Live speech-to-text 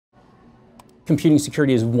computing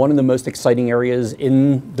security is one of the most exciting areas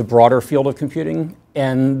in the broader field of computing.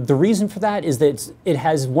 And the reason for that is that it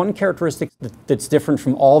has one characteristic that's different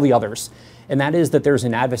from all the others, and that is that there's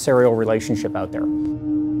an adversarial relationship out there.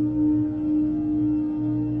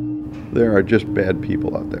 There are just bad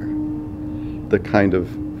people out there. The kind of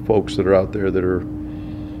folks that are out there that are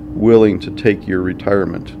willing to take your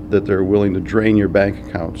retirement, that they're willing to drain your bank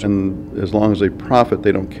accounts, and as long as they profit,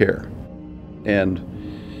 they don't care. And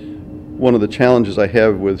one of the challenges I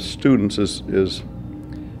have with students is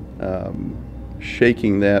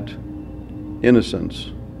shaking that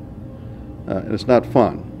innocence. And it's not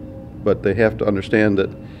fun, but they have to understand that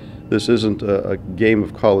this isn't a game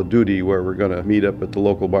of Call of Duty where we're going to meet up at the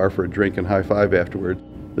local bar for a drink and high five afterwards.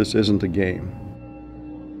 This isn't a game.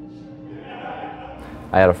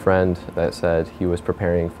 I had a friend that said he was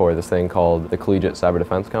preparing for this thing called the Collegiate Cyber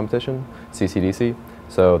Defense Competition, CCDC.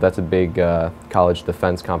 So that's a big college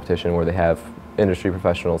defense competition where they have industry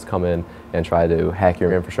professionals come in and try to hack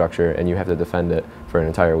your infrastructure, and you have to defend it for an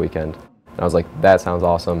entire weekend. And I was like, that sounds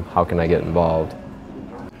awesome. How can I get involved?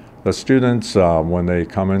 The students, when they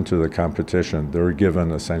come into the competition, they're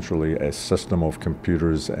given essentially a system of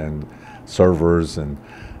computers and servers and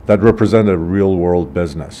that represent a real-world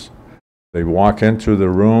business. They walk into the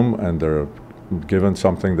room and they're given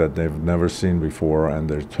something that they've never seen before, and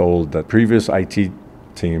they're told that previous IT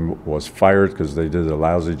team was fired because they did a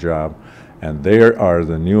lousy job, and they are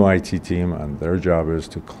the new IT team, and their job is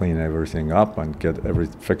to clean everything up and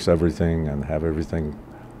fix everything and have everything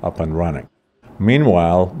up and running.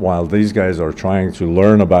 Meanwhile, while these guys are trying to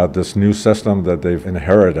learn about this new system that they've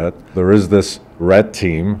inherited, there is this red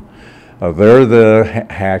team. They're the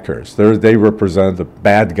hackers. They represent the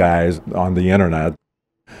bad guys on the internet.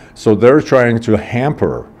 So they're trying to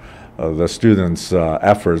hamper the students'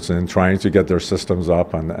 efforts in trying to get their systems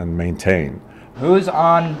up and maintain. Who's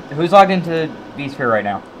logged into vSphere right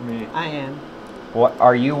now? Me. I am. What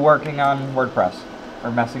are you working on WordPress or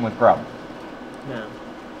messing with Grub? No.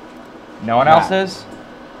 No one else is?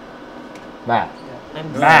 Matt.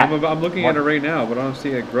 Matt. I'm looking at it right now, but I don't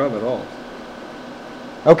see a Grub at all.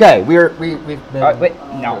 Okay, we've been... wait,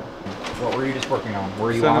 no. What were you just working on?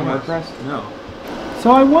 Were you on WordPress? No.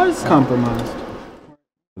 So I was compromised.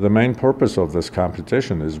 The main purpose of this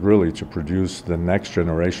competition is really to produce the next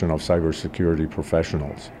generation of cybersecurity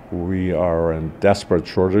professionals. We are in desperate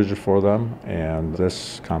shortage for them, and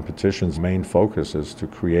this competition's main focus is to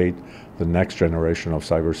create the next generation of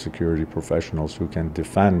cybersecurity professionals who can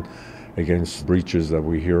defend against breaches that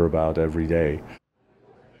we hear about every day.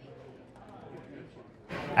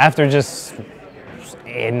 After just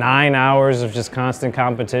 9 hours of just constant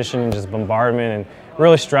competition and just bombardment and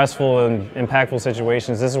really stressful and impactful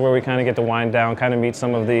situations, this is where we kind of get to wind down, kind of meet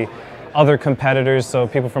some of the other competitors, so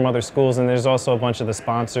people from other schools, and there's also a bunch of the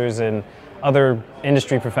sponsors and other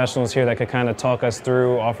industry professionals here that could kind of talk us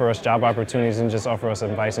through, offer us job opportunities, and just offer us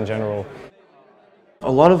advice in general.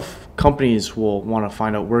 A lot of companies will want to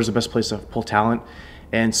find out where's the best place to pull talent,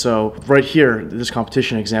 and so right here, this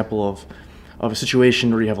competition example of a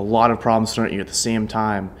situation where you have a lot of problems thrown at you at the same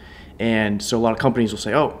time. And so a lot of companies will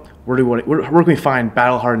say, oh, where can we find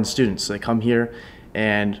battle-hardened students? So they come here,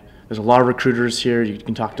 and there's a lot of recruiters here. You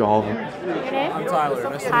can talk to all of them. Your name? I'm Tyler.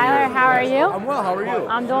 Nice Tyler, how are you? I'm well, how are you?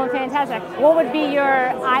 I'm doing fantastic. What would be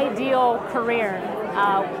your ideal career?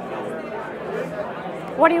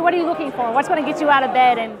 What are you looking for? What's going to get you out of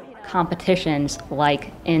bed? And competitions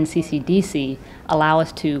like in CCDC allow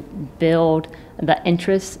us to build the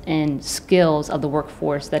interests and skills of the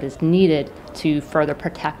workforce that is needed to further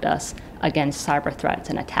protect us against cyber threats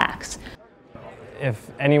and attacks.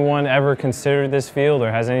 If anyone ever considered this field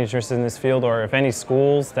or has any interest in this field, or if any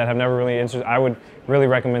schools that have never really interested, I would really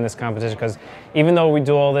recommend this competition, because even though we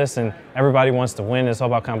do all this and everybody wants to win, it's all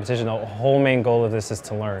about competition, the whole main goal of this is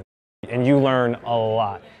to learn. And you learn a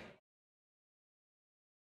lot.